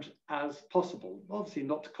transparent as possible. Obviously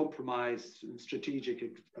not to compromise strategic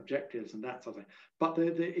objectives and that sort of thing, but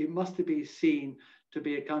it must be seen to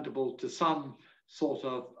be accountable to some sort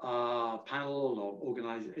of panel or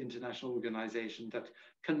international organization that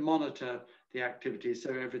can monitor the activities,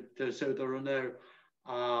 so there are no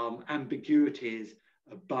ambiguities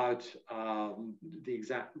about the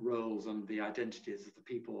exact roles and the identities of the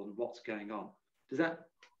people and what's going on. Does that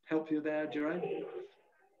help you there, Gerard?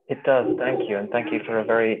 It does, thank you, and thank you for a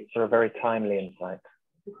very timely insight.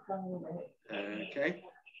 Okay,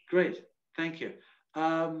 great, thank you.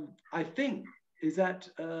 I think, is that,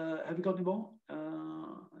 have we got any more?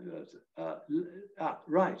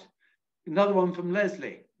 Right, another one from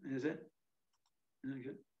Leslie, is it?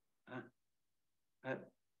 Good.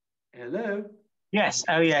 Hello? Yes,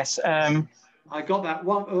 oh yes. I got that.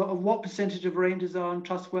 What percentage of rangers are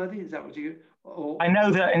untrustworthy? Is that what you... Or... I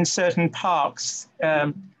know that in certain parks,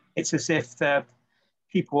 it's as if the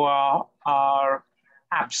people are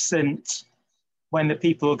absent when the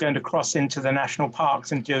people are going to cross into the national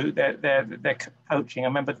parks and do their poaching. I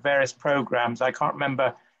remember the various programs. I can't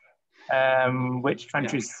remember which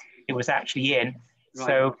countries it was actually in. Right.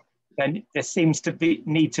 So then there seems to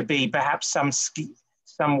need to be perhaps some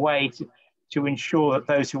way to ensure that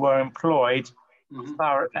those who are employed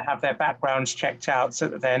have their backgrounds checked out, so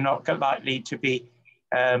that they're not likely to be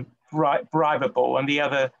bribable. And the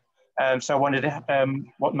other, so I wondered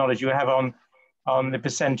what knowledge you have on the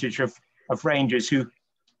percentage of rangers who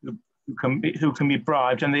can be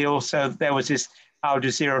bribed. And there was this Al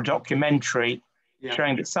Jazeera documentary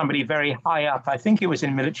showing that somebody very high up, I think it was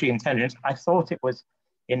in military intelligence, I thought it was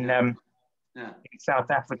in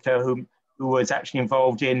South Africa, who was actually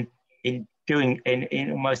involved in the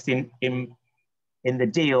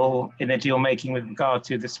deal making with regard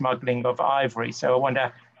to the smuggling of ivory. So I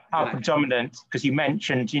wonder how predominant, because you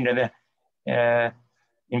mentioned, the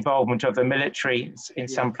involvement of the military in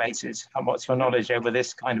some places, and what's your knowledge over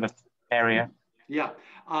this kind of area? Yeah,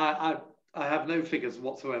 I have no figures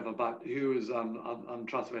whatsoever about who is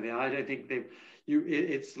untrustworthy. I don't think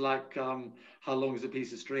it's like how long is a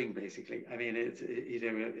piece of string, basically. I mean,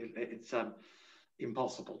 it's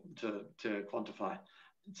impossible to quantify.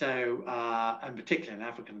 So, and particularly in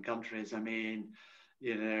African countries, I mean,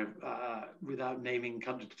 without naming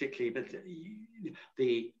countries particularly, but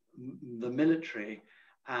the military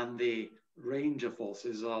and the ranger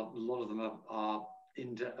forces a lot of them are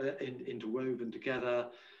interwoven together,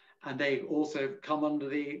 and they also come under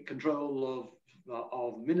the control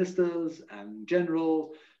of ministers and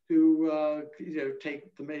generals who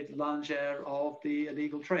take the lion's share of the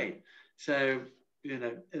illegal trade. So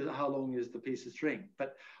how long is the piece of string?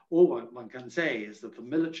 But all one can say is that the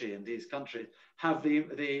military in these countries have the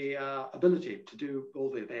ability to do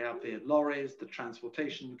they have the lorries, the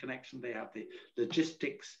transportation connection, they have the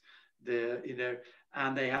logistics,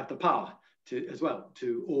 and they have the power as well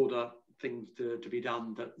to order things to be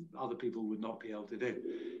done that other people would not be able to do.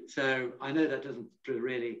 So I know that doesn't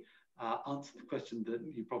really answer the question that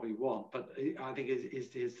you probably want, but I think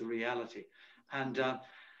it is the reality. And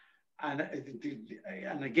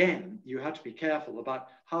again, you have to be careful about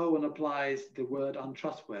how one applies the word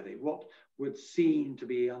untrustworthy. What would seem to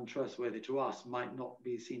be untrustworthy to us might not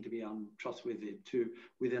be seen to be untrustworthy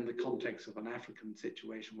within the context of an African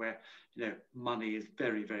situation where money is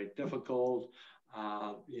very, very difficult.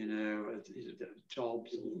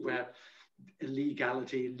 Jobs where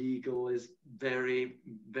legal is very,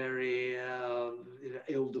 very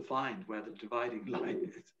ill-defined, where the dividing line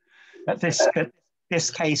is. But this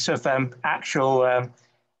case of actual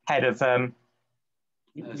head of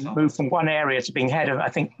move from one area to being head of, I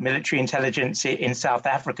think, military intelligence in South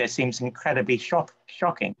Africa seems incredibly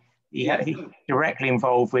shocking. He's directly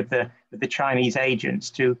involved with the Chinese agents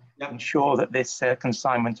to ensure that this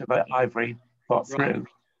consignment of ivory got through.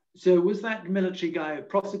 So was that military guy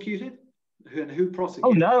prosecuted? And who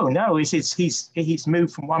prosecuted? Oh no, he's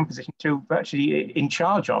moved from one position to virtually in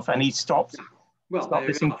charge of, and he stopped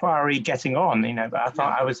this inquiry getting on. You know, but I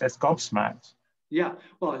thought I was just gobsmacked. Yeah,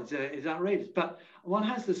 well, it's outrageous. But one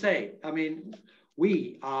has to say, I mean,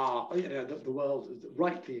 we are, the world is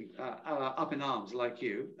rightly up in arms like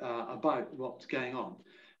you about what's going on.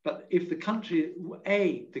 But if the country,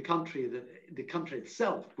 the country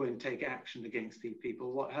itself won't take action against these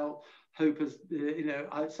people, what hope is,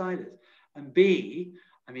 outsiders? And B,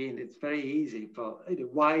 I mean, it's very easy for,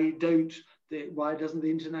 why doesn't the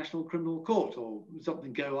International Criminal Court or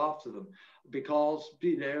something go after them? Because,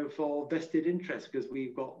 for vested interests, because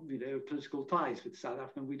we've got, political ties with South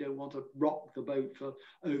Africa, and we don't want to rock the boat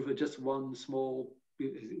over just one small,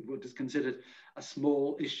 what is considered a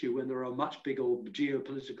small issue when there are much bigger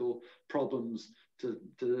geopolitical problems to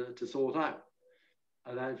sort out.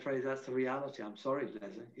 And I'm afraid that's the reality. I'm sorry,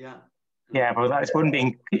 Leslie. Yeah. Yeah, well,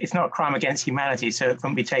 it's not a crime against humanity, so it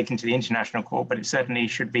couldn't be taken to the International Court, but it certainly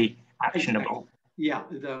should be actionable. Yeah,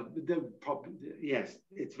 yes,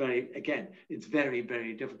 it's very,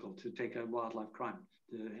 very difficult to take a wildlife crime.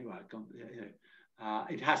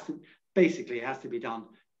 It has to be done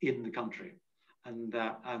in the country, and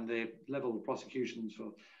the level of prosecutions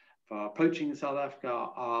for poaching in South Africa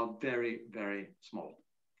are very, very small.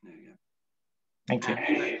 There you go. Thank you.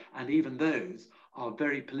 And even those are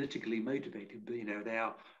very politically motivated.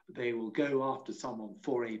 They will go after someone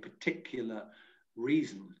for a particular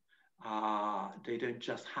reason. They don't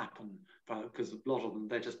just happen because a lot of them,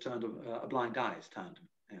 they just turned a blind eye is turned.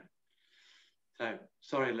 Yeah. So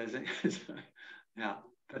sorry, Leslie. Yeah,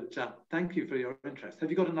 but thank you for your interest. Have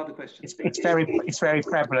you got another question? It's very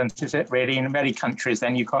prevalent, is it really? In many countries,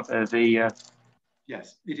 then you got the.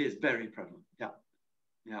 Yes, it is very prevalent. Yeah,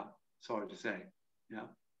 yeah. Sorry to say. Yeah.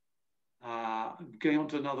 Going on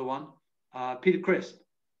to another one. Peter Crisp.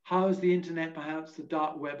 How has the internet, perhaps the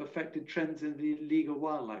dark web, affected trends in the illegal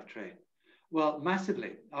wildlife trade? Well,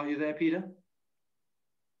 massively. Are you there, Peter?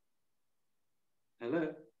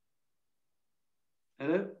 Hello?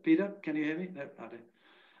 Hello, Peter? Can you hear me? No, I don't.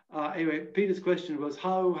 Anyway, Peter's question was,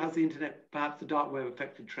 how has the internet, perhaps the dark web,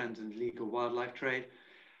 affected trends in illegal wildlife trade?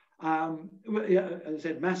 Well, yeah, as I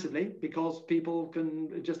said, massively, because people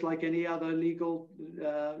can, just like any other legal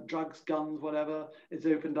drugs, guns, whatever, it's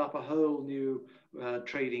opened up a whole new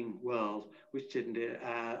trading world, which didn't,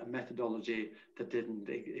 a methodology that didn't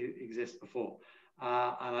exist before.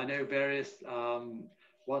 And I know various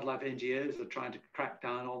wildlife NGOs are trying to crack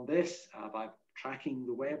down on this by tracking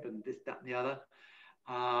the web and this, that, and the other.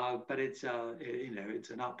 But it's,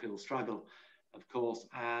 it's an uphill struggle, of course.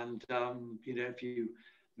 And, if you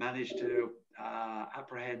manage to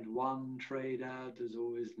apprehend one trader, there's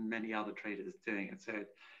always many other traders doing it. So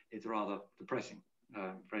it's rather depressing,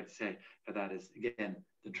 I'm afraid to say, but that is, again,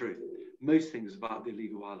 the truth. Most things about the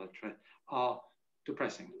illegal wildlife trade are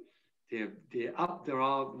depressing. There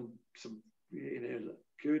are some,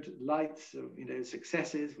 good lights of,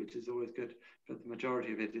 successes, which is always good, but the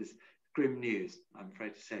majority of it is grim news, I'm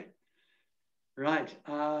afraid to say. Right,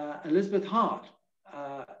 Elizabeth Hart.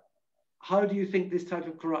 How do you think this type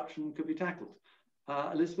of corruption could be tackled?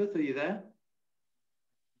 Elizabeth, are you there?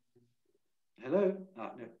 Hello?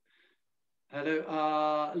 No.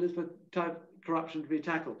 Hello, Elizabeth, type corruption to be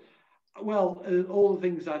tackled. Well, all the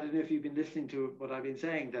things, I don't know if you've been listening to what I've been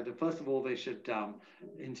saying, that first of all, they should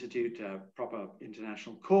institute proper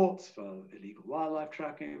international courts for illegal wildlife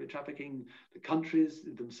trafficking. The countries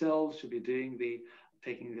themselves should be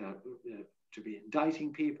should be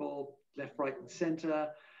indicting people left, right, and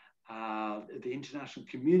center. The international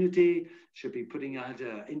community should be putting out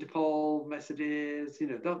Interpol messages.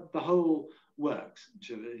 The whole works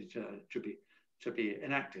should be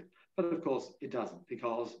enacted. But of course, it doesn't,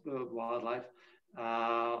 because wildlife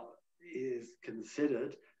is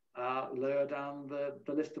considered lower down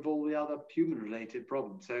the list of all the other human-related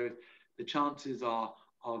problems. So the chances are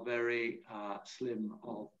very slim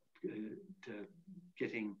of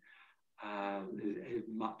getting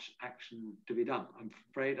much action to be done. I'm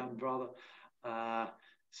afraid I'm rather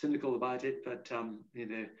cynical about it, but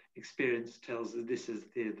experience tells that this is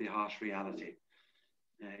the harsh reality.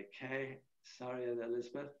 Okay, sorry,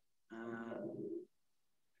 Elizabeth.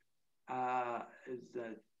 I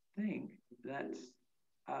think that's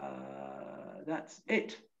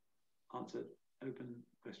it. Answered open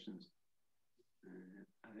questions.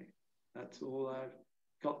 I think that's all I've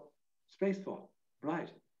got space for. Right.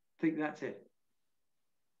 I think that's it.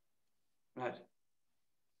 Right.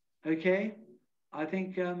 Okay. I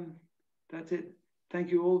think that's it.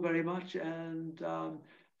 Thank you all very much, and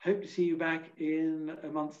hope to see you back in a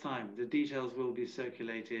month's time. The details will be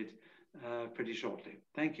circulated pretty shortly.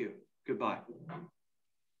 Thank you. Goodbye.